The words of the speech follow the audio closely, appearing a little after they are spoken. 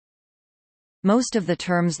Most of the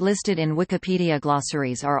terms listed in Wikipedia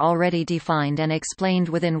glossaries are already defined and explained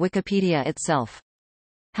within Wikipedia itself.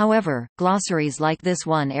 However, glossaries like this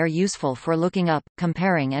one are useful for looking up,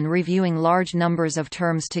 comparing and reviewing large numbers of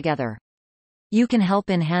terms together. You can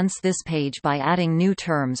help enhance this page by adding new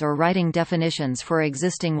terms or writing definitions for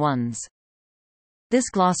existing ones. This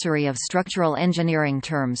glossary of structural engineering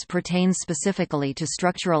terms pertains specifically to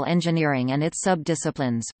structural engineering and its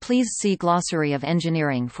subdisciplines. Please see Glossary of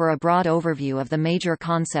Engineering for a broad overview of the major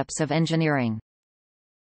concepts of engineering.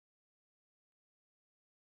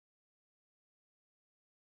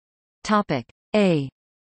 Topic A.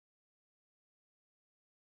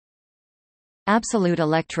 Absolute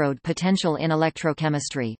electrode potential in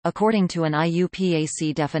electrochemistry, according to an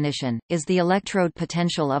IUPAC definition, is the electrode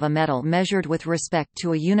potential of a metal measured with respect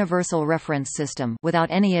to a universal reference system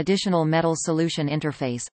without any additional metal solution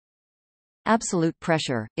interface. Absolute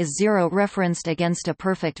pressure is zero referenced against a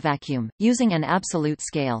perfect vacuum, using an absolute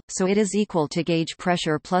scale, so it is equal to gauge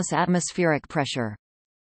pressure plus atmospheric pressure.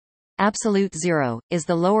 Absolute zero is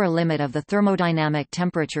the lower limit of the thermodynamic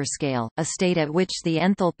temperature scale, a state at which the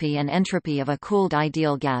enthalpy and entropy of a cooled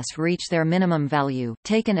ideal gas reach their minimum value,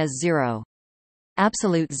 taken as zero.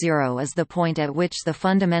 Absolute zero is the point at which the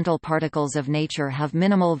fundamental particles of nature have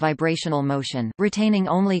minimal vibrational motion, retaining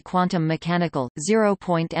only quantum mechanical,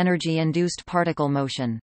 zero-point energy-induced particle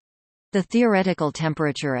motion. The theoretical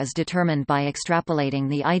temperature is determined by extrapolating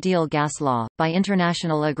the ideal gas law. By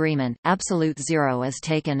international agreement, absolute zero is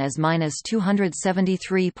taken as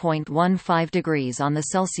 -273.15 degrees on the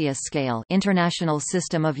Celsius scale, International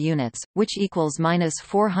System of Units, which equals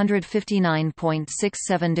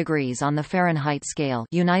 -459.67 degrees on the Fahrenheit scale,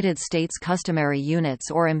 United States customary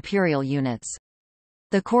units or imperial units.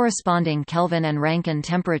 The corresponding Kelvin and Rankine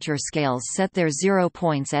temperature scales set their 0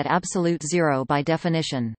 points at absolute zero by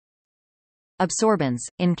definition. Absorbance.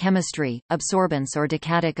 In chemistry, absorbance or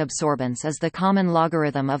decadic absorbance is the common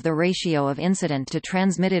logarithm of the ratio of incident to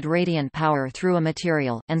transmitted radiant power through a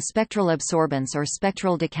material, and spectral absorbance or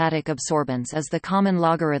spectral decadic absorbance is the common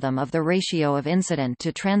logarithm of the ratio of incident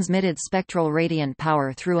to transmitted spectral radiant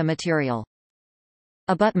power through a material.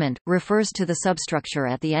 Abutment refers to the substructure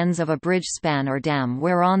at the ends of a bridge span or dam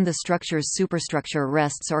whereon the structure's superstructure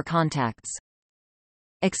rests or contacts.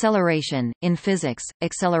 Acceleration. In physics,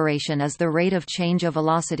 acceleration is the rate of change of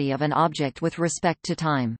velocity of an object with respect to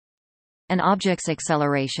time. An object's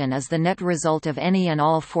acceleration is the net result of any and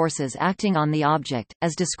all forces acting on the object,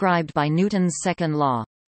 as described by Newton's second law.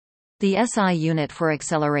 The SI unit for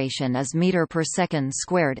acceleration is meter per second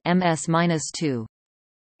squared, ms-2.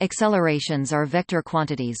 Accelerations are vector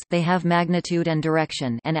quantities, they have magnitude and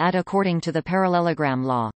direction, and add according to the parallelogram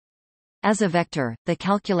law. As a vector, the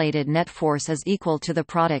calculated net force is equal to the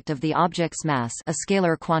product of the object's mass, a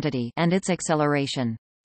scalar quantity, and its acceleration.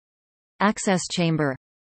 Access chamber.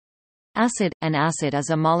 Acid. An acid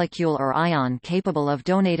is a molecule or ion capable of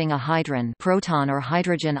donating a hydrogen, proton or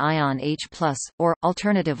hydrogen ion H+, or,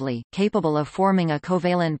 alternatively, capable of forming a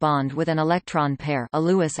covalent bond with an electron pair, a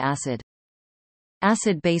Lewis acid.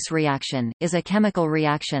 Acid-base reaction is a chemical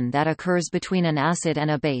reaction that occurs between an acid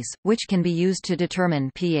and a base, which can be used to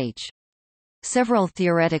determine pH. Several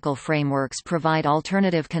theoretical frameworks provide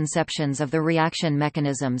alternative conceptions of the reaction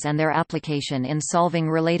mechanisms and their application in solving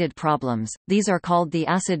related problems. These are called the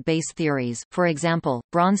acid-base theories, for example,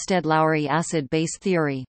 Bronsted-Lowry acid-base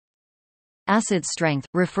theory. Acid strength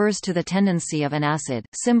refers to the tendency of an acid,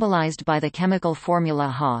 symbolized by the chemical formula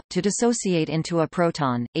Ha, to dissociate into a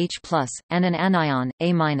proton, H+, and an anion,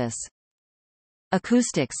 A-.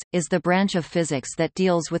 Acoustics is the branch of physics that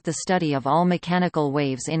deals with the study of all mechanical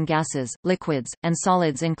waves in gases, liquids, and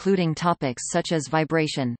solids, including topics such as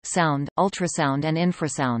vibration, sound, ultrasound and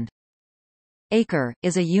infrasound. Acre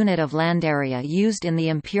is a unit of land area used in the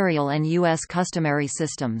imperial and U.S. customary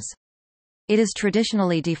systems. It is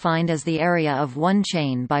traditionally defined as the area of one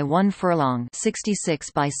chain by 1 furlong,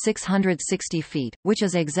 66 by 660 feet, which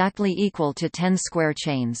is exactly equal to 10 square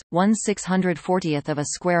chains, 1/640th of a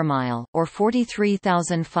square mile, or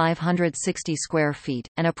 43,560 square feet,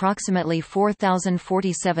 and approximately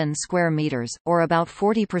 4,047 square meters, or about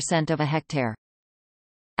 40% of a hectare.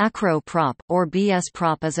 Acro prop, or BS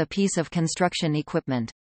prop, is a piece of construction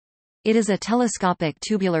equipment. It is a telescopic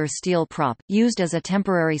tubular steel prop, used as a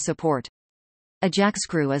temporary support. A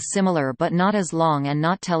jackscrew is similar but not as long and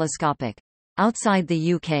not telescopic. Outside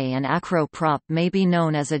the UK, an acro prop may be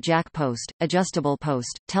known as a jack post, adjustable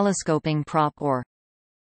post, telescoping prop or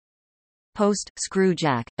post, screw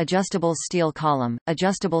jack, adjustable steel column,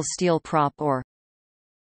 adjustable steel prop or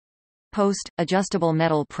post, adjustable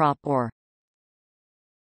metal prop or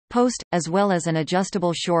post, as well as an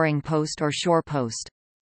adjustable shoring post or shore post.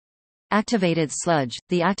 Activated sludge.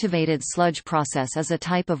 The activated sludge process is a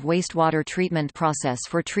type of wastewater treatment process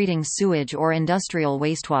for treating sewage or industrial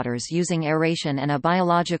wastewaters using aeration and a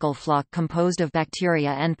biological floc composed of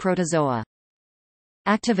bacteria and protozoa.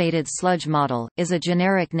 Activated sludge model is a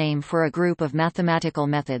generic name for a group of mathematical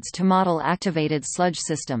methods to model activated sludge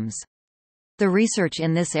systems. The research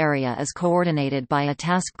in this area is coordinated by a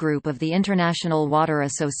task group of the International Water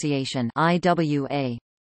Association (IWA).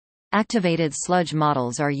 Activated sludge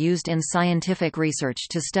models are used in scientific research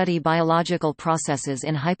to study biological processes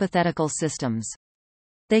in hypothetical systems.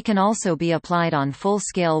 They can also be applied on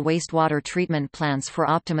full-scale wastewater treatment plants for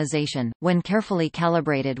optimization, when carefully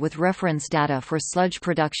calibrated with reference data for sludge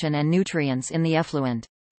production and nutrients in the effluent.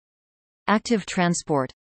 Active transport.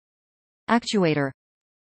 Actuator.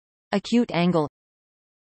 Acute angle.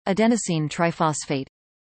 Adenosine triphosphate.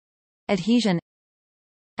 Adhesion.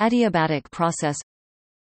 Adiabatic process.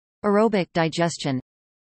 Aerobic digestion.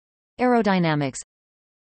 Aerodynamics.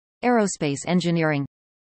 Aerospace engineering.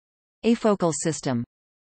 Afocal system.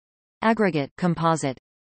 Aggregate composite.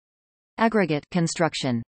 Aggregate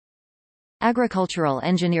construction. Agricultural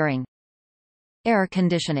engineering. Air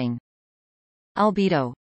conditioning.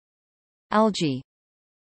 Albedo. Algae.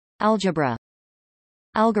 Algebra.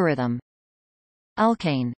 Algorithm.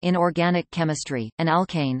 Alkane. In organic chemistry, an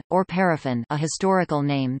alkane, or paraffin, a historical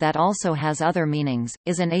name that also has other meanings,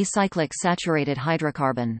 is an acyclic saturated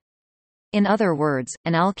hydrocarbon. In other words,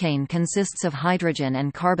 an alkane consists of hydrogen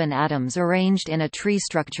and carbon atoms arranged in a tree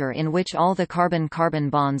structure in which all the carbon-carbon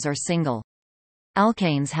bonds are single.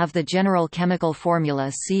 Alkanes have the general chemical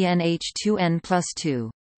formula CnH2n+2.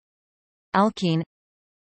 Alkene.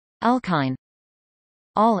 Alkyne.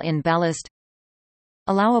 All in ballast.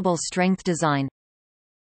 Allowable strength design.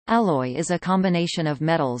 Alloy is a combination of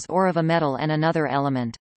metals or of a metal and another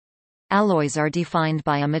element. Alloys are defined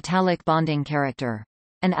by a metallic bonding character.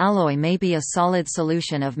 An alloy may be a solid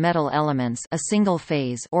solution of metal elements, a single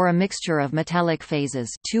phase, or a mixture of metallic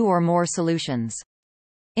phases, two or more solutions.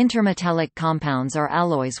 Intermetallic compounds are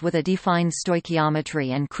alloys with a defined stoichiometry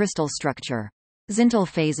and crystal structure. Zintal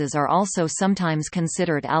phases are also sometimes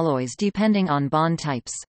considered alloys depending on bond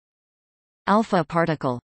types. Alpha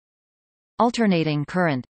particle. Alternating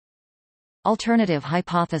current. Alternative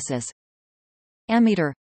hypothesis.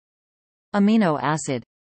 Ammeter. Amino acid.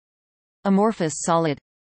 Amorphous solid.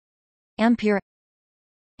 Ampere.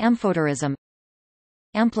 Amphoterism.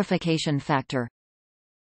 Amplification factor.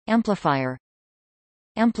 Amplifier.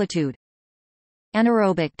 Amplitude.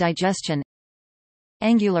 Anaerobic digestion.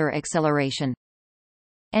 Angular acceleration.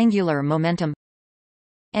 Angular momentum.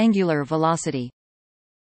 Angular velocity.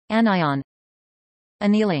 Anion.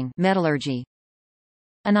 Annealing metallurgy.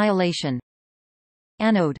 Annihilation.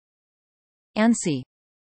 Anode. ANSI.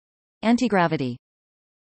 Antigravity.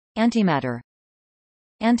 Antimatter.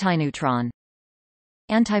 Antineutron.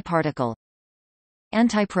 Antiparticle.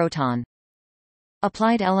 Antiproton.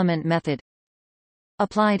 Applied element method.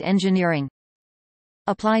 Applied engineering.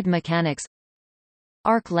 Applied mechanics.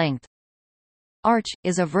 Arc length. Arch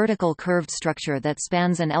is a vertical curved structure that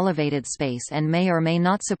spans an elevated space and may or may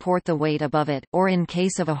not support the weight above it, or in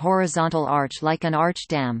case of a horizontal arch like an arch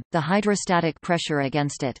dam, the hydrostatic pressure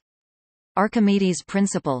against it. Archimedes'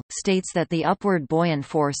 principle states that the upward buoyant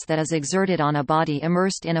force that is exerted on a body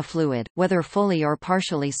immersed in a fluid, whether fully or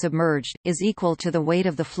partially submerged, is equal to the weight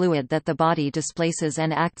of the fluid that the body displaces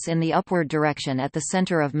and acts in the upward direction at the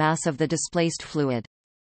center of mass of the displaced fluid.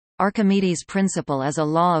 Archimedes' principle is a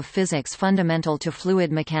law of physics fundamental to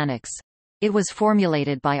fluid mechanics. It was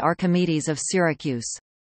formulated by Archimedes of Syracuse.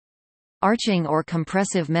 Arching or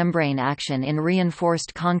compressive membrane action in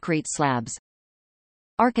reinforced concrete slabs.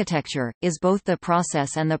 Architecture is both the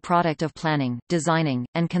process and the product of planning, designing,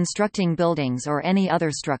 and constructing buildings or any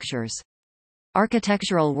other structures.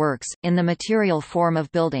 Architectural works, in the material form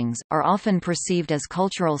of buildings, are often perceived as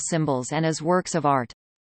cultural symbols and as works of art.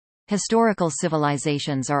 Historical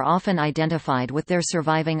civilizations are often identified with their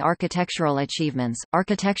surviving architectural achievements.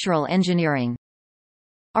 Architectural engineering.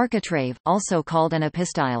 Architrave, also called an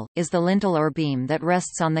epistyle, is the lintel or beam that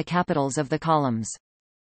rests on the capitals of the columns.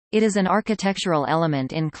 It is an architectural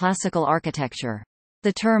element in classical architecture.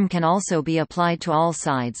 The term can also be applied to all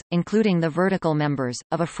sides, including the vertical members,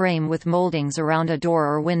 of a frame with moldings around a door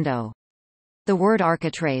or window. The word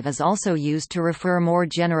architrave is also used to refer more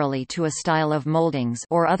generally to a style of moldings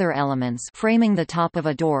or other elements framing the top of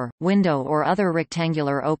a door, window or other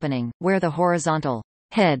rectangular opening, where the horizontal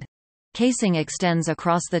head casing extends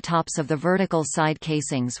across the tops of the vertical side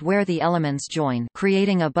casings where the elements join,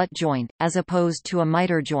 creating a butt joint, as opposed to a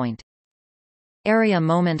miter joint. Area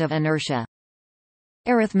moment of inertia.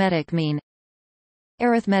 Arithmetic mean.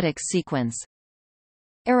 Arithmetic sequence.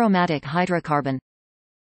 Aromatic hydrocarbon.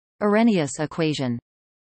 Arrhenius equation.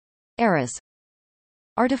 Eris.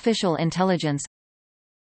 Artificial intelligence.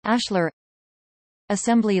 Ashlar.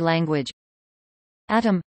 Assembly language.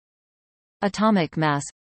 Atom. Atomic mass.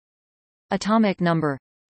 Atomic number.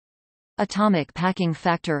 Atomic packing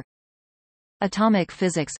factor. Atomic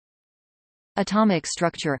physics. Atomic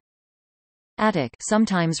structure. Attic,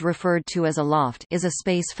 sometimes referred to as a loft, is a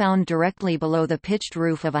space found directly below the pitched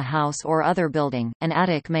roof of a house or other building. An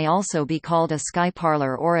attic may also be called a sky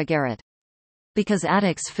parlor or a garret. Because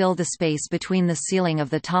attics fill the space between the ceiling of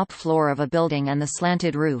the top floor of a building and the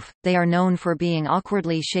slanted roof, they are known for being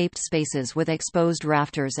awkwardly shaped spaces with exposed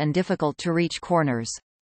rafters and difficult-to-reach corners.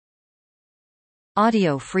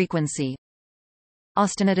 Audio frequency.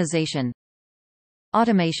 Austenitization.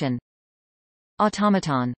 Automation.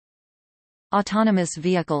 Automaton. Autonomous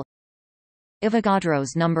vehicle.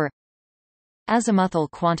 Avogadro's number. Azimuthal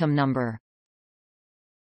quantum number.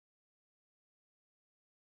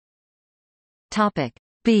 Topic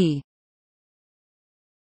B.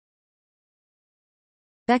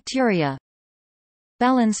 Bacteria.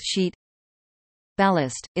 Balance sheet.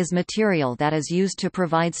 Ballast, is material that is used to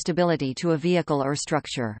provide stability to a vehicle or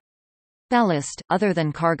structure. Ballast, other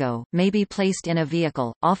than cargo, may be placed in a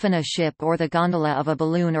vehicle, often a ship or the gondola of a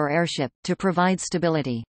balloon or airship, to provide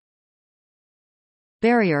stability.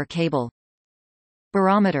 Barrier cable.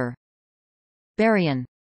 Barometer. Baryon.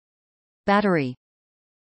 Battery.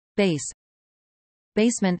 Base.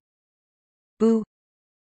 Basement. Bow.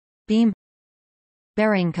 Beam.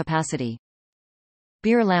 Bearing capacity.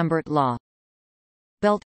 Beer-Lambert law.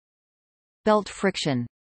 Belt. Belt friction.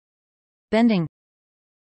 Bending.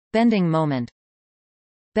 Bending moment.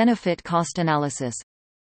 Benefit cost analysis.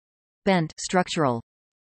 Bent structural.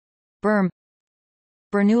 Berm.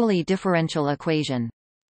 Bernoulli differential equation.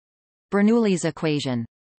 Bernoulli's equation.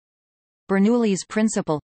 Bernoulli's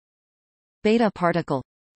principle. Beta particle.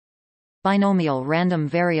 Binomial random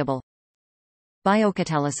variable.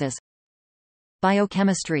 Biocatalysis.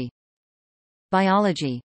 Biochemistry.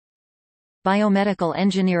 Biology. Biomedical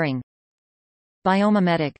engineering.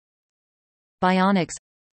 Biomimetic. Bionics.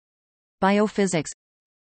 Biophysics.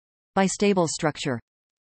 Bistable structure.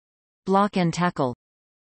 Block and tackle.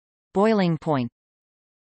 Boiling point.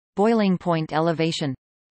 Boiling point elevation.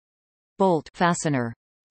 Bolt fastener.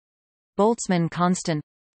 Boltzmann constant.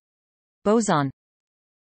 Boson.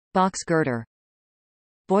 Box girder.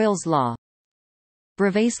 Boyle's law.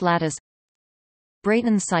 Bravais lattice.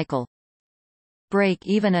 Brayton cycle.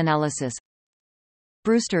 Break-even analysis.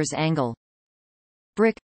 Brewster's angle.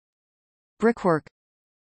 Brick. Brickwork.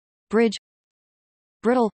 Bridge.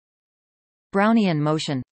 Brittle. Brownian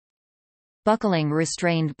motion. Buckling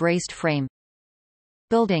restrained braced frame.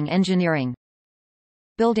 Building engineering.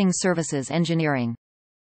 Building services engineering.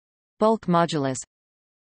 Bulk modulus.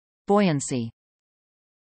 Buoyancy.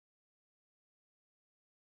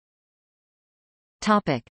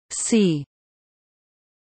 Topic C.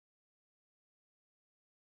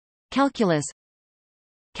 Calculus.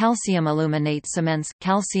 Calcium aluminate cements.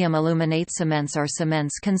 Calcium aluminate cements are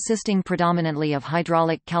cements consisting predominantly of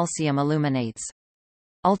hydraulic calcium aluminates.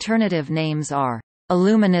 Alternative names are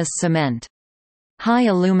aluminous cement, high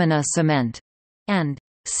alumina cement, and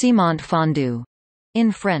ciment fondu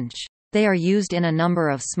in French. They are used in a number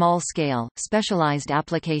of small-scale, specialized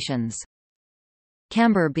applications.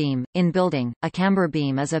 Camber beam. In building, a camber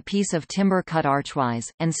beam is a piece of timber cut archwise,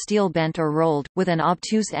 and steel bent or rolled, with an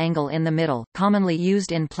obtuse angle in the middle, commonly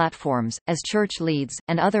used in platforms, as church leads,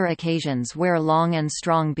 and other occasions where long and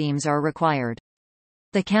strong beams are required.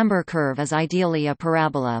 The camber curve is ideally a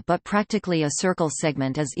parabola but practically a circle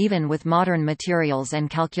segment as even with modern materials and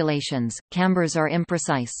calculations, cambers are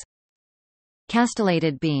imprecise.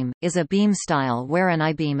 Castellated beam, is a beam style where an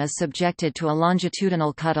I-beam is subjected to a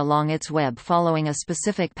longitudinal cut along its web following a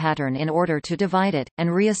specific pattern in order to divide it,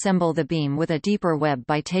 and reassemble the beam with a deeper web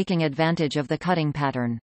by taking advantage of the cutting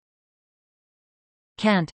pattern.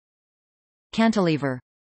 Cant. Cantilever.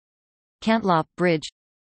 Cantlop bridge.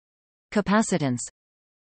 Capacitance.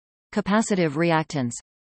 Capacitive reactance.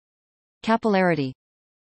 Capillarity.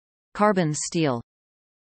 Carbon steel.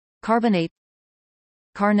 Carbonate.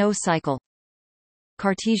 Carnot cycle.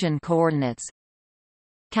 Cartesian coordinates.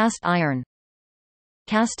 Cast iron.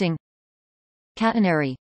 Casting.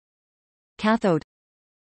 Catenary. Cathode.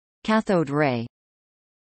 Cathode ray.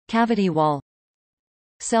 Cavity wall.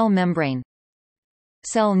 Cell membrane.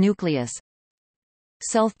 Cell nucleus.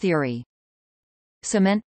 Cell theory.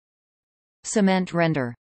 Cement. Cement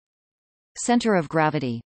render. Center of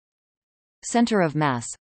gravity. Center of mass.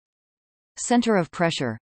 Center of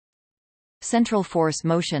pressure. Central force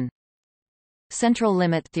motion. Central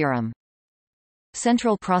limit theorem.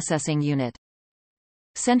 Central processing unit.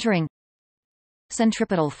 Centering.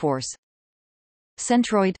 Centripetal force.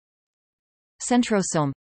 Centroid.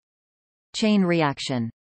 Centrosome. Chain reaction.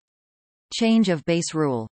 Change of base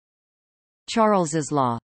rule. Charles's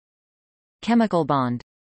law. Chemical bond.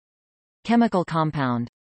 Chemical compound.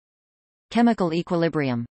 Chemical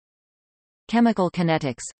equilibrium. Chemical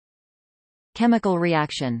kinetics. Chemical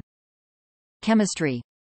reaction. Chemistry.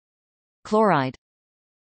 Chloride.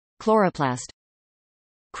 Chloroplast.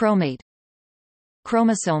 Chromate.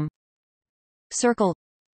 Chromosome. Circle.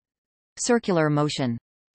 Circular motion.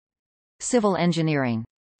 Civil engineering.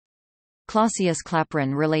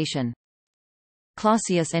 Clausius-Clapeyron relation.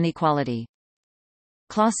 Clausius inequality.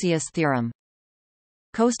 Clausius theorem.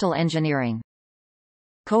 Coastal engineering.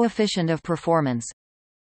 Coefficient of performance.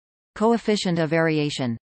 Coefficient of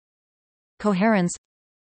variation. Coherence.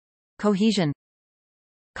 Cohesion.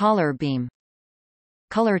 Collar beam.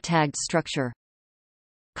 Color-tagged structure.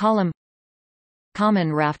 Column.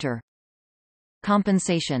 Common rafter.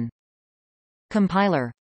 Compensation.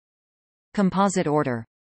 Compiler. Composite order.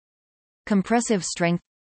 Compressive strength.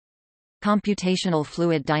 Computational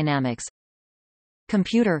fluid dynamics.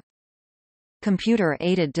 Computer.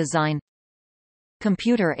 Computer-aided design.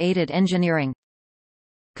 Computer-aided engineering.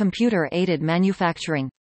 Computer-aided manufacturing.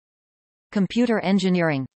 Computer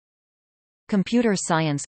engineering. Computer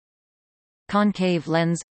science. Concave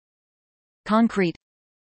lens. Concrete.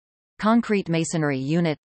 Concrete masonry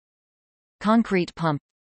unit. Concrete pump.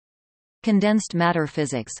 Condensed matter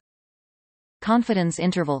physics. Confidence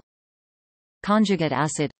interval. Conjugate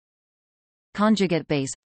acid. Conjugate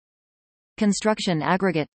base. Construction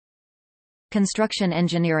aggregate. Construction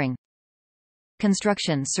engineering.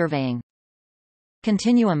 Construction surveying.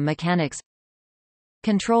 Continuum mechanics.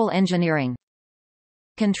 Control engineering.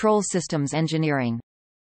 Control systems engineering.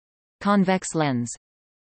 Convex lens.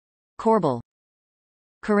 Corbel.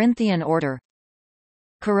 Corinthian order.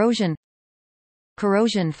 Corrosion.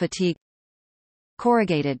 Corrosion fatigue.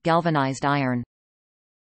 Corrugated galvanized iron.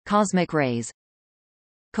 Cosmic rays.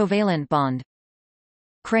 Covalent bond.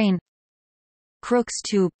 Crane. Crookes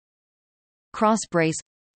tube. Cross brace.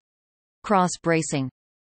 Cross bracing.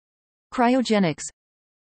 Cryogenics.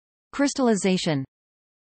 Crystallization.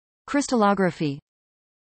 Crystallography.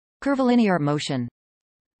 Curvilinear motion.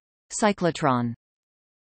 Cyclotron.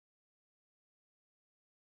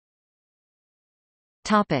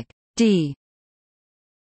 Topic D.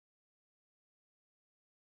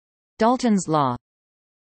 Dalton's law.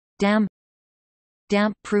 Dam.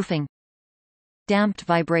 Damp proofing. Damped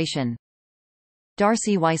vibration.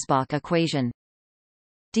 Darcy-Weisbach equation.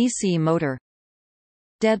 DC motor.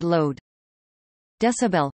 Dead load.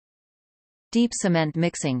 Decibel. Deep cement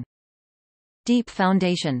mixing. Deep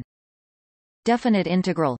foundation. Definite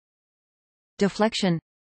integral. Deflection.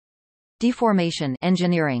 Deformation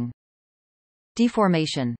engineering.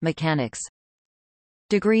 Deformation mechanics.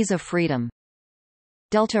 Degrees of freedom.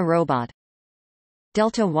 Delta robot.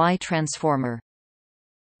 Delta Y transformer.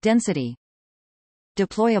 Density.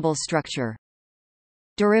 Deployable structure.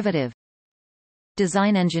 Derivative.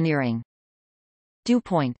 Design engineering. Dew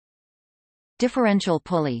point. Differential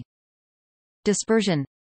pulley. Dispersion.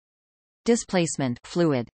 Displacement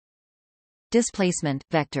fluid. Displacement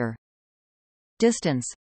vector. Distance.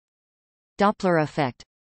 Doppler effect.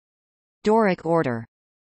 Doric order.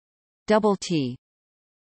 Double T.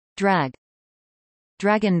 Drag.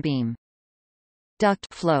 Dragon beam.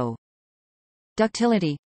 Duct flow.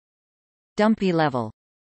 Ductility. Dumpy level.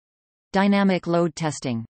 Dynamic load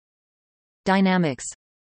testing. Dynamics.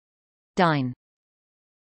 Dyne.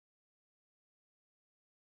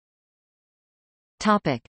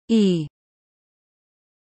 Topic E.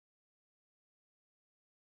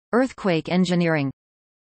 Earthquake engineering.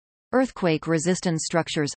 Earthquake-resistant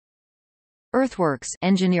structures. Earthworks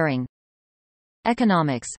engineering.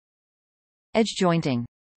 Economics. Edge jointing.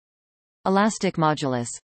 Elastic modulus.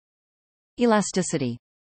 Elasticity.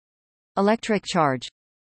 Electric charge.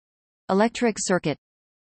 Electric circuit.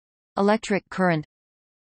 Electric current.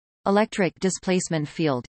 Electric displacement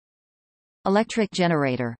field. Electric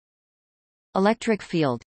generator. Electric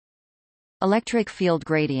field. Electric field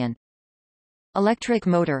gradient. Electric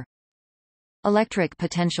motor. Electric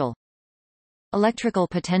potential. Electrical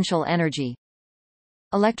potential energy.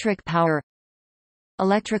 Electric power.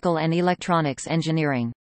 Electrical and electronics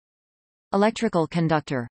engineering. Electrical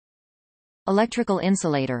conductor. Electrical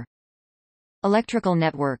insulator. Electrical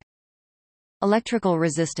network. Electrical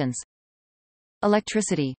resistance.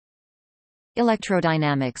 Electricity.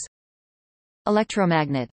 Electrodynamics.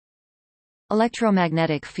 Electromagnet.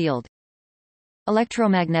 Electromagnetic field.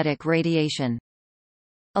 Electromagnetic radiation.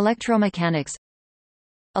 Electromechanics.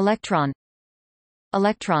 Electron.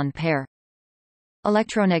 electron pair,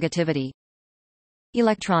 electronegativity,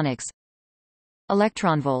 electronics,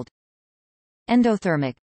 electronvolt,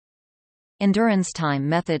 endothermic, endurance time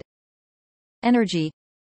method, energy,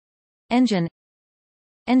 engine,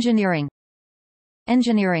 engineering,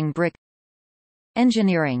 engineering brick,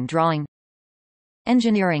 engineering drawing,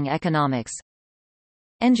 engineering economics,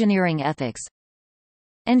 engineering ethics,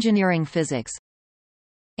 engineering physics,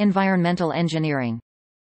 environmental engineering,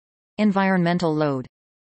 environmental load,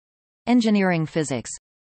 engineering physics,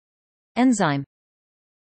 enzyme,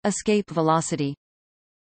 escape velocity,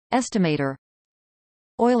 estimator,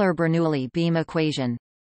 Euler-Bernoulli beam equation,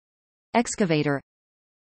 excavator,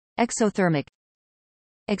 exothermic,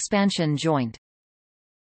 expansion joint.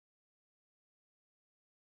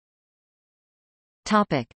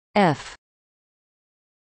 Topic F.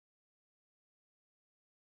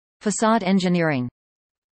 Facade engineering,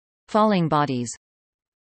 falling bodies,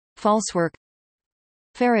 falsework,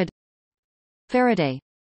 Farad, Faraday,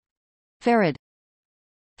 Farad,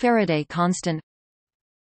 Faraday constant,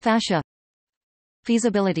 fascia,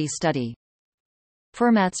 feasibility study,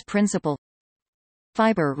 Fermat's principle,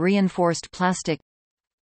 fiber reinforced plastic,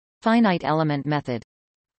 finite element method,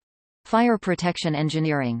 fire protection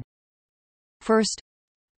engineering, first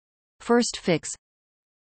fix,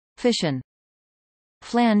 fission,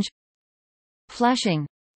 flange, flashing,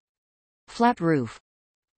 flat roof,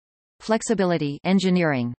 flexibility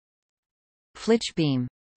engineering, flitch beam,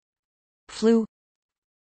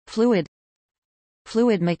 fluid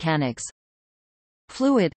mechanics,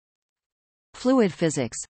 fluid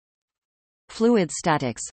physics, fluid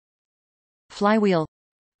statics, flywheel,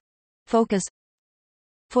 focus,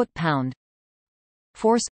 foot-pound,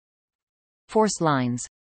 force lines,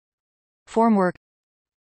 formwork,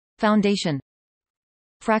 foundation,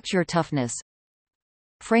 fracture toughness,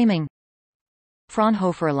 framing,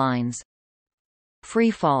 Fraunhofer lines,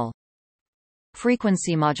 free fall,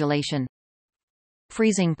 frequency modulation,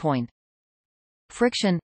 freezing point,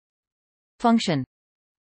 friction, function,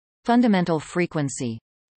 fundamental frequency,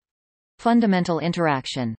 fundamental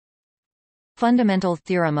interaction, fundamental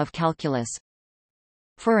theorem of calculus,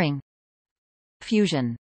 furring,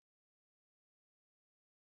 fusion.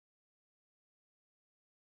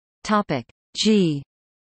 Topic G.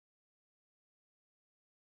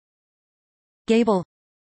 Gable,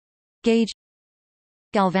 gauge,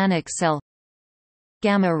 galvanic cell,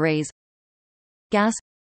 gamma rays, gas,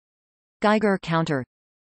 Geiger counter,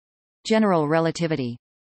 general relativity,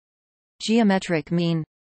 geometric mean,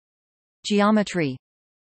 geometry,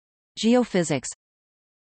 geophysics,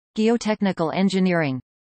 geotechnical engineering,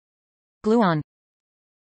 gluon,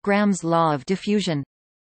 Graham's law of diffusion,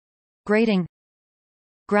 grating,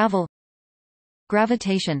 gravel,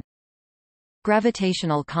 gravitation,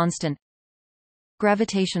 gravitational constant,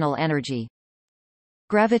 gravitational energy,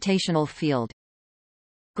 gravitational field,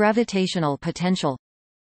 gravitational potential,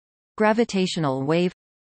 gravitational wave,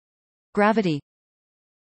 gravity,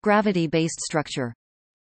 gravity-based structure,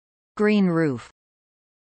 green roof,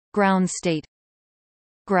 ground state,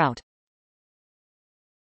 grout.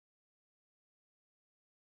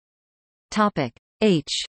 Topic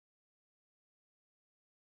H.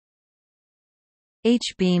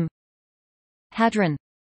 H-beam, hadron,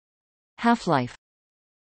 half-life,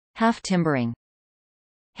 half-timbering,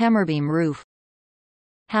 hammerbeam roof,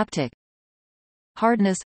 haptic,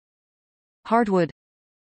 hardness, hardwood,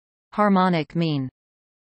 harmonic mean,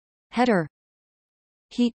 header,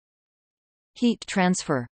 heat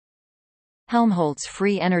transfer, Helmholtz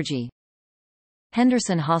free energy,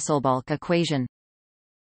 Henderson-Hasselbalch equation,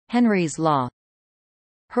 Henry's law,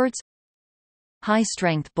 Hertz,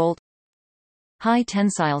 high-strength bolt,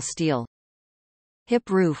 high-tensile steel, hip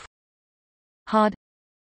roof, hod,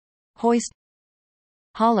 hoist,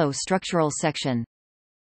 hollow structural section,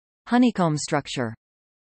 honeycomb structure,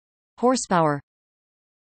 horsepower,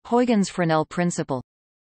 Huygens-Fresnel principle,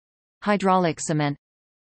 hydraulic cement,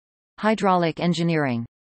 hydraulic engineering,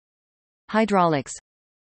 hydraulics,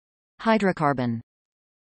 hydrocarbon.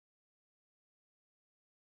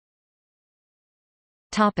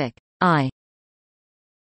 Topic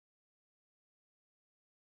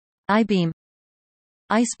I-beam,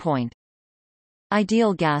 ice point,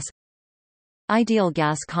 ideal gas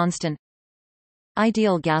constant,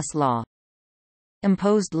 ideal gas law,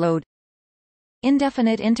 imposed load,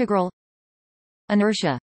 indefinite integral,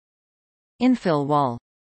 inertia, infill wall,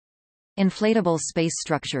 inflatable space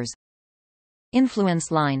structures,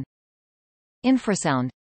 influence line, infrasound,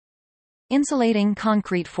 insulating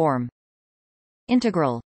concrete form,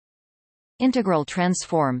 integral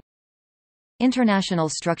transform, International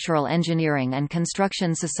Structural Engineering and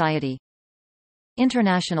Construction Society,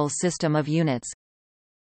 International System of Units,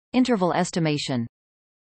 interval estimation,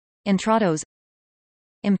 intrados,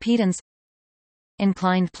 impedance,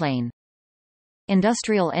 inclined plane,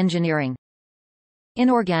 industrial engineering,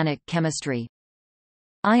 inorganic chemistry,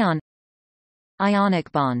 ion,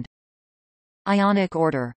 ionic bond, ionic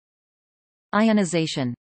order,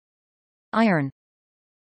 ionization, iron,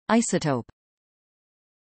 isotope.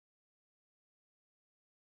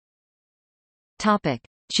 Topic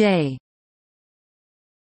J.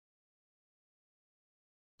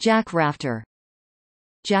 Jack rafter,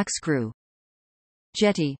 jackscrew,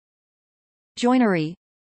 jetty, joinery,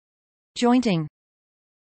 jointing,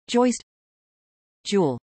 joist,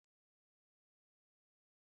 jewel.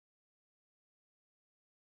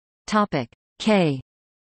 Topic K.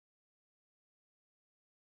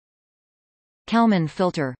 Kalman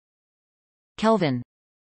filter, Kelvin,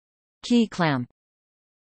 key clamp,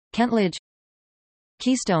 Kentledge,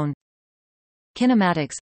 keystone,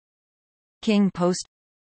 kinematics, King post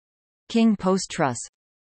truss,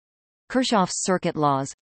 Kirchhoff's circuit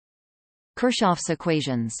laws, Kirchhoff's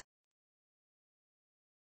equations.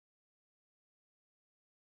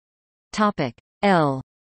 Topic L.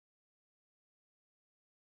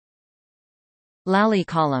 Lally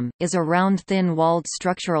column, is a round thin-walled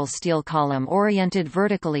structural steel column oriented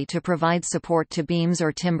vertically to provide support to beams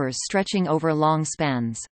or timbers stretching over long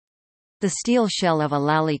spans. The steel shell of a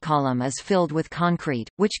Lally column is filled with concrete,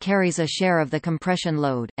 which carries a share of the compression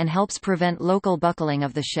load, and helps prevent local buckling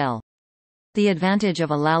of the shell. The advantage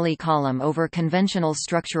of a Lally column over conventional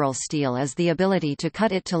structural steel is the ability to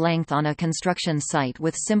cut it to length on a construction site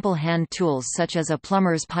with simple hand tools such as a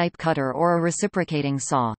plumber's pipe cutter or a reciprocating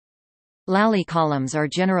saw. Lally columns are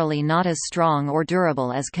generally not as strong or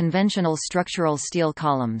durable as conventional structural steel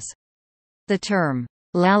columns. The term,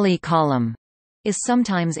 Lally column, is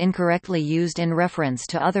sometimes incorrectly used in reference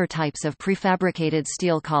to other types of prefabricated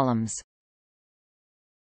steel columns.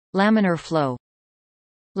 Laminar flow,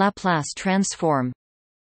 Laplace transform,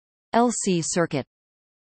 LC circuit,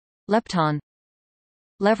 lepton,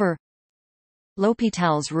 lever,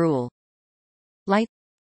 L'Hopital's rule,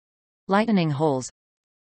 lightning holes,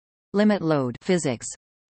 limit load physics,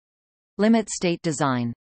 limit state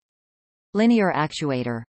design, linear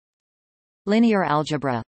actuator, linear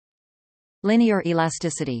algebra, linear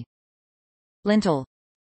elasticity, lintel,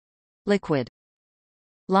 liquid,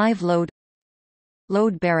 live load,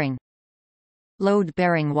 load-bearing,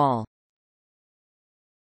 load-bearing wall.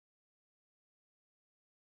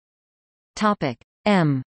 Topic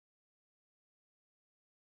M.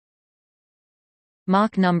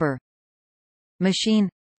 Mach number, machine,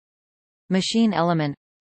 machine element,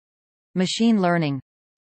 machine learning,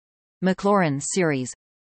 Maclaurin series,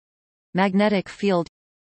 magnetic field,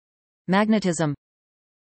 magnetism,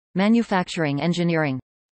 manufacturing engineering,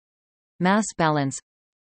 mass balance,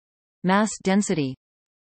 mass density,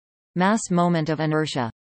 mass moment of inertia,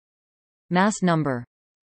 mass number,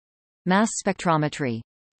 mass spectrometry,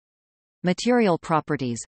 material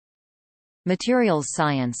properties, materials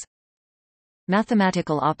science,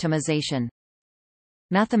 mathematical optimization,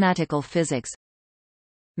 mathematical physics,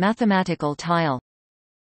 mathematical tile,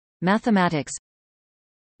 mathematics,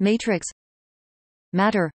 matrix,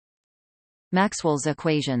 matter, Maxwell's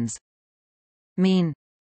equations, mean,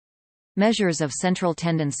 measures of central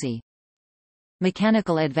tendency,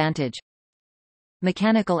 mechanical advantage,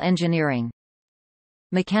 mechanical engineering,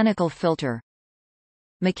 mechanical filter,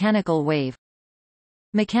 mechanical wave,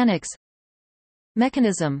 mechanics,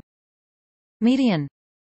 mechanism, median,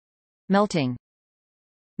 melting,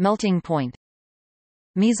 melting point,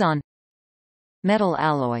 meson, metal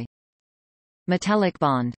alloy, metallic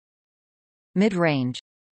bond, mid-range,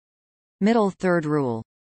 middle third rule,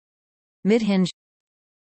 mid-hinge,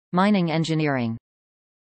 mining engineering,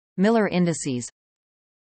 Miller indices,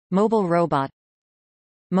 mobile robot,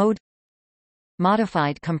 mode,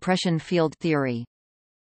 modified compression field theory,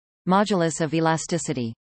 modulus of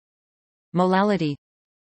elasticity, molality,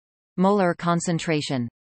 molar concentration,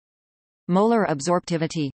 molar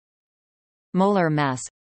absorptivity, molar mass,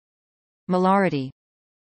 molarity,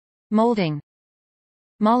 molding,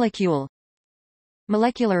 molecule,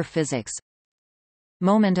 molecular physics,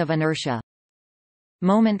 moment of inertia,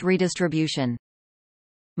 moment redistribution,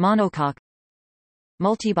 monocoque,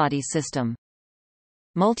 multibody system,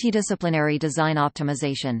 multidisciplinary design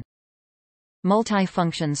optimization,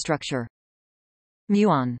 multi-function structure,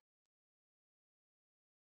 muon.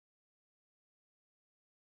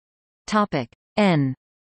 Topic N.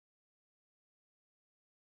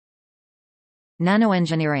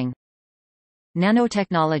 Nanoengineering,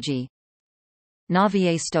 nanotechnology,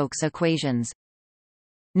 Navier-Stokes equations,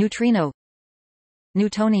 neutrino,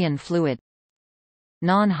 Newtonian fluid,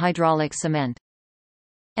 non-hydraulic cement,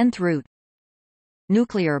 nth root,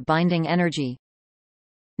 nuclear binding energy,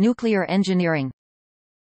 nuclear engineering,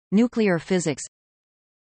 nuclear physics,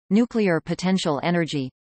 nuclear potential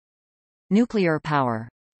energy, nuclear power.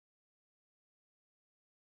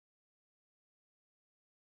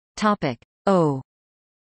 Topic O.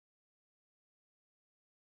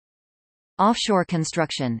 Offshore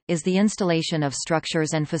construction, is the installation of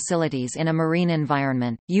structures and facilities in a marine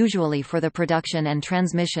environment, usually for the production and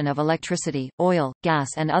transmission of electricity, oil, gas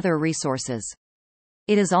and other resources.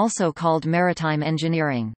 It is also called maritime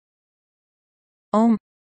engineering.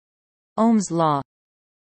 Ohm's law,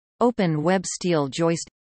 open web steel joist,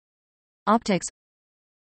 optics,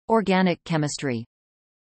 organic chemistry,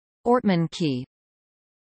 Ortmann key,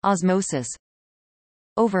 osmosis,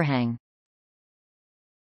 overhang.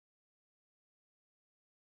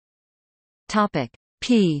 Topic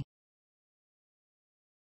P.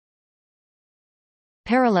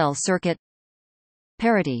 Parallel circuit,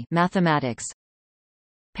 parity mathematics,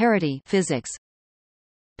 parity physics,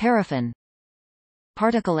 paraffin,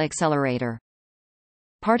 particle accelerator,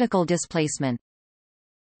 particle displacement,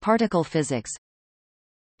 particle physics,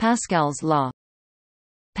 Pascal's law,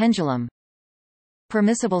 pendulum,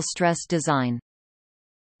 permissible stress design,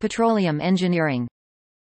 petroleum engineering,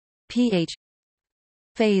 pH,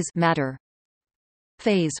 phase matter,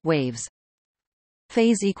 phase waves,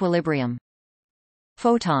 phase equilibrium,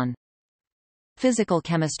 photon, physical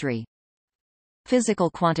chemistry,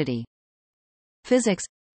 physical quantity, physics,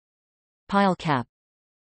 pile cap,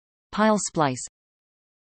 pile splice,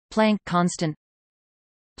 Planck constant,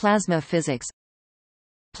 plasma physics,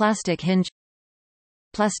 plastic hinge,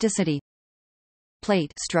 plasticity,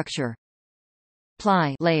 plate structure,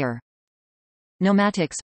 ply layer,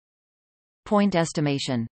 pneumatics, point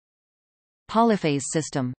estimation, polyphase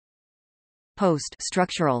system, post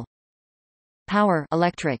structural, power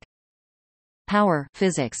electric, power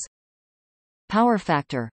physics, power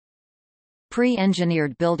factor,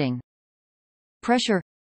 pre-engineered building, pressure,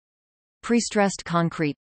 pre-stressed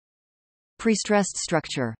concrete, pre-stressed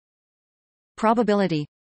structure, probability,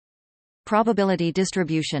 probability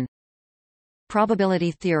distribution,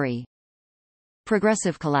 probability theory,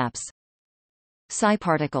 progressive collapse, psi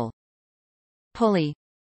particle, pulley,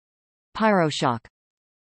 pyroshock.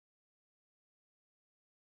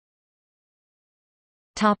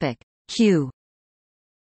 Topic Q.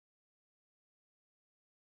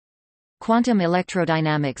 Quantum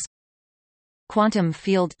electrodynamics, quantum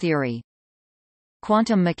field theory,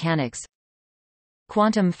 quantum mechanics,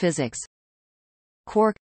 quantum physics,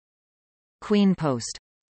 quark, queen post.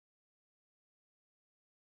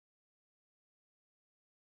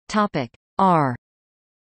 Topic R.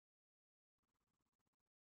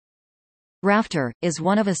 Rafter, is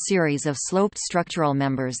one of a series of sloped structural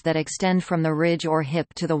members that extend from the ridge or hip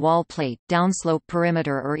to the wall plate, downslope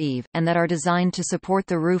perimeter or eave, and that are designed to support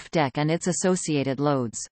the roof deck and its associated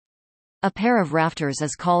loads. A pair of rafters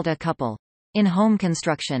is called a couple. In home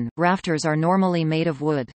construction, rafters are normally made of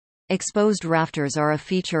wood. Exposed rafters are a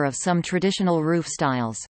feature of some traditional roof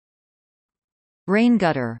styles. Rain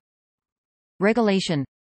gutter, regulation,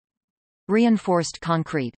 reinforced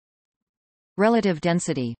concrete, relative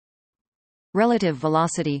density, relative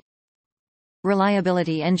velocity,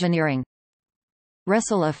 reliability engineering,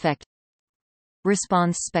 Russell effect,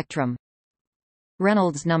 response spectrum,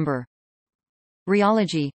 Reynolds number,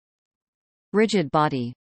 rheology, rigid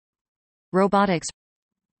body, robotics,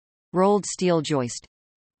 rolled steel joist,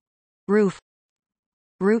 roof,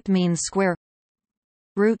 root mean square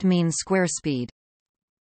speed,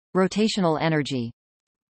 rotational energy,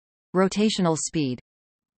 rotational speed,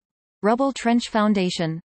 rubble trench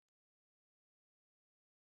foundation.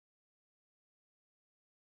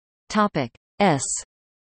 Topic S.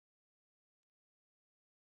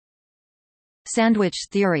 Sandwich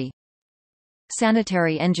theory,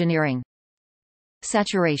 sanitary engineering,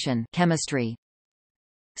 saturation chemistry,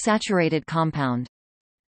 saturated compound,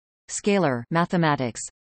 scalar mathematics,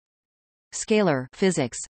 scalar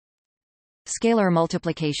physics, scalar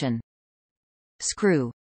multiplication,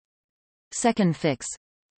 screw, second fix,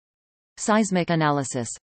 seismic analysis,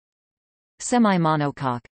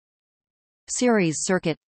 semi-monocoque, series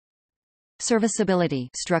circuit, serviceability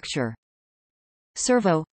structure,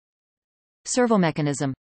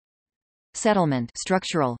 servomechanism, settlement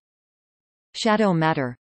structural, shadow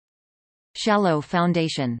matter, shallow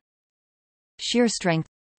foundation, shear strength,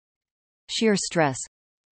 shear stress,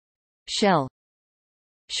 shell,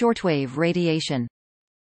 shortwave radiation,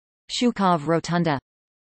 Shukov rotunda,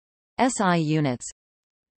 SI units,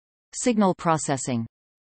 signal processing,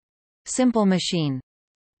 simple machine,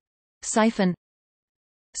 siphon,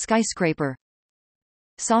 skyscraper,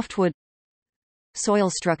 softwood, soil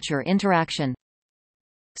structure interaction,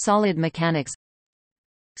 solid mechanics,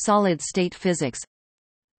 solid state physics,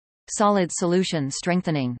 solid solution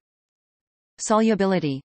strengthening,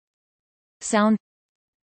 solubility, sound,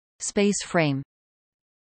 space frame,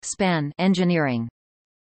 span engineering,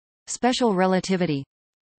 special relativity,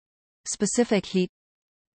 specific heat,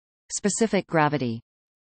 specific gravity,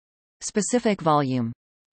 specific volume,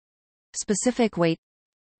 specific weight,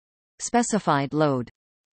 specified load,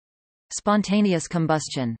 spontaneous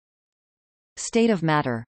combustion, state of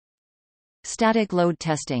matter, static load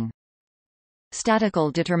testing,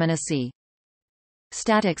 statical determinacy,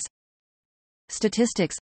 statics,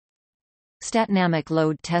 statistics, statnamic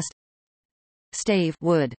load test, stave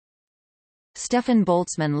wood,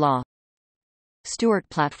 Stefan-Boltzmann law, Stewart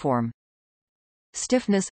platform,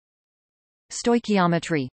 stiffness,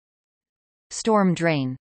 stoichiometry, storm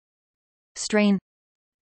drain, strain,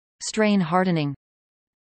 strain hardening,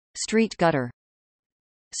 street gutter,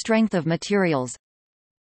 strength of materials,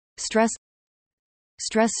 stress,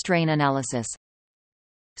 stress-strain analysis,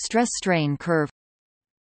 stress-strain curve,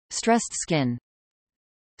 stressed skin,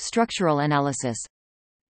 structural analysis,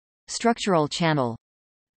 structural channel,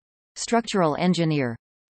 structural engineer,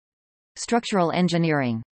 structural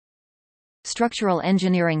engineering, structural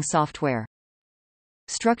engineering software,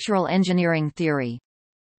 structural engineering theory,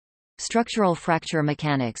 structural fracture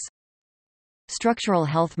mechanics, structural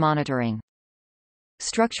health monitoring,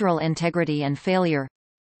 structural integrity and failure,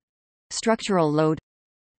 structural load,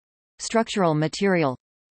 structural material,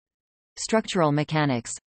 structural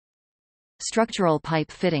mechanics, structural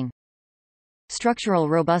pipe fitting, structural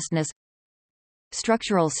robustness,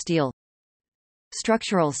 structural steel,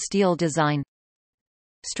 structural steel design,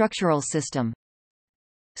 structural system,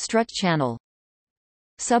 strut channel,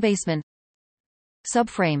 subbasement,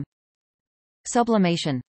 subframe,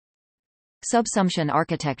 sublimation, subsumption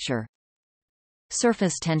architecture,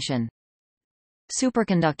 surface tension,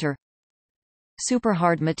 superconductor,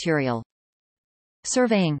 superhard material,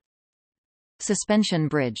 surveying, suspension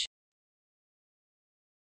bridge.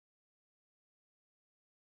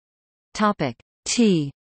 Topic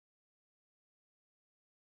T.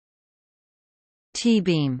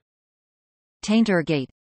 T-beam, Tainter gate,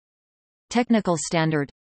 technical standard,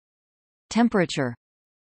 temperature,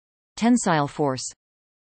 tensile force,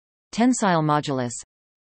 tensile modulus,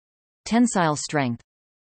 tensile strength,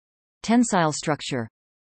 tensile structure,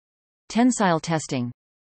 tensile testing,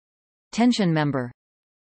 tension member,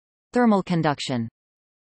 thermal conduction,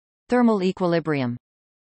 thermal equilibrium,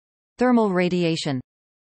 thermal radiation,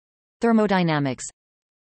 thermodynamics,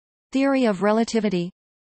 theory of relativity,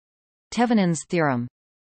 Thevenin's theorem,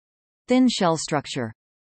 thin shell structure,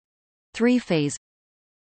 three-phase,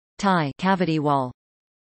 tie cavity wall,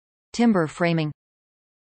 timber framing,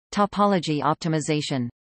 topology optimization,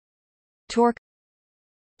 torque,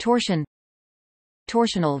 torsion,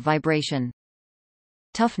 torsional vibration,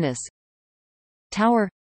 toughness, tower,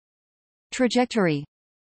 trajectory,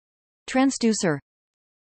 transducer,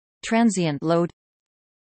 transient load,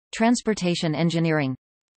 transportation engineering,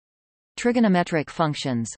 trigonometric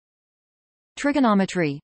functions,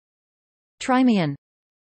 trigonometry, trimean,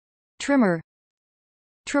 trimmer,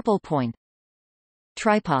 triple point,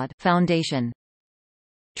 tripod foundation,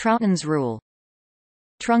 Troughton's rule,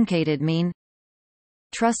 truncated mean,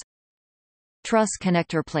 truss, truss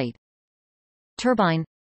connector plate, turbine,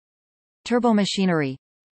 turbomachinery,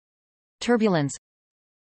 turbulence,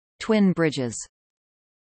 twin bridges.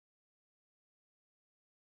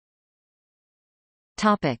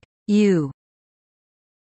 Topic U.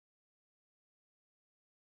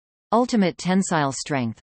 Ultimate tensile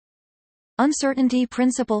strength, uncertainty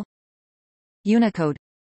principle, Unicode,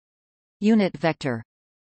 unit vector,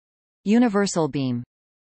 universal beam,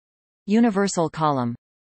 universal column,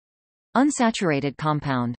 unsaturated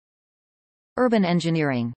compound, urban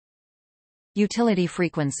engineering, utility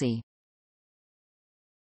frequency.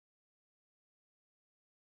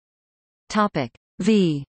 Topic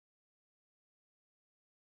V.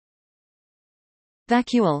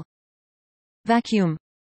 Vacuole, vacuum,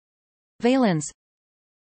 valence,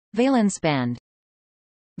 valence band,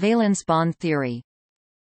 valence bond theory,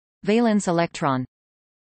 valence electron,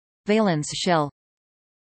 valence shell,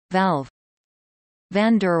 valve,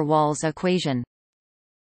 van der Waals equation,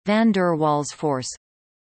 van der Waals force,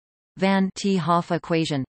 van 't Hoff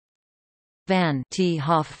equation, van 't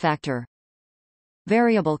Hoff factor,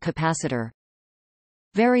 variable capacitor,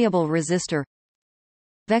 variable resistor,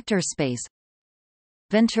 vector space,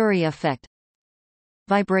 Venturi effect,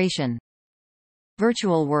 vibration,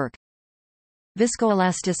 virtual work,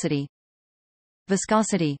 viscoelasticity,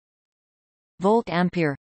 viscosity,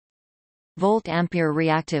 volt-ampere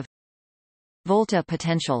reactive, volta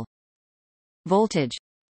potential, voltage,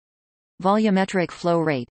 volumetric flow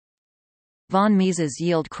rate, von Mises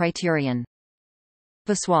yield criterion,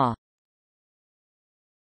 Passois.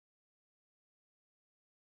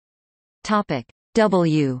 Topic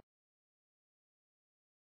W.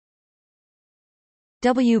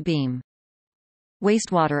 W-beam,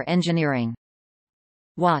 wastewater engineering,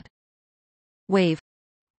 watt, wave,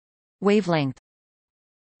 wavelength,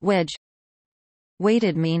 wedge,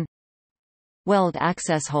 weighted mean, weld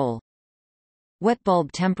access hole, wet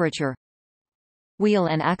bulb temperature, wheel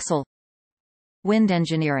and axle, wind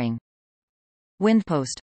engineering,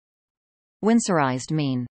 windpost, winsorized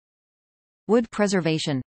mean, wood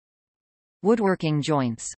preservation, woodworking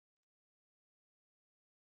joints.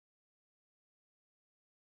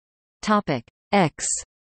 Topic X.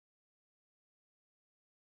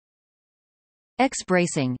 X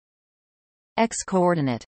bracing, X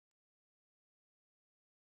coordinate.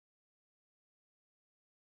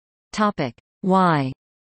 Topic Y.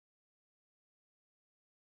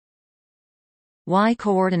 Y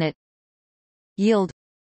coordinate, yield,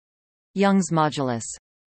 Young's modulus.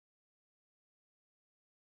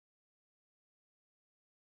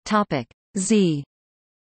 Topic Z.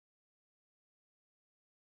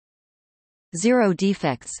 Zero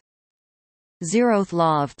defects, zeroth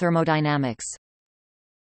law of thermodynamics.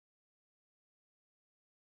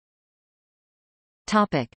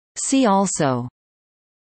 Topic See also: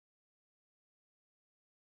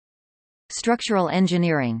 structural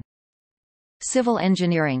engineering, civil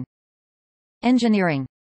engineering, engineering,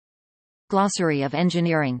 glossary of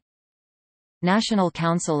engineering, National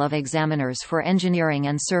Council of Examiners for Engineering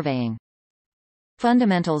and Surveying,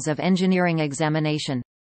 fundamentals of engineering examination,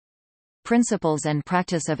 principles and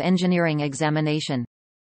practice of engineering examination,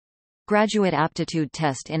 graduate aptitude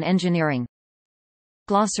test in engineering,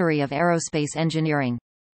 glossary of aerospace engineering,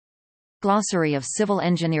 glossary of civil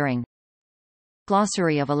engineering,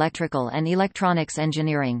 glossary of electrical and electronics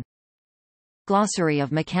engineering, glossary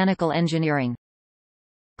of mechanical engineering,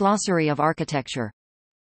 glossary of architecture,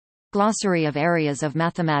 glossary of areas of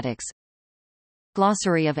mathematics,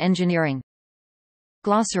 glossary of engineering,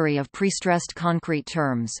 glossary of prestressed concrete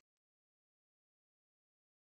terms.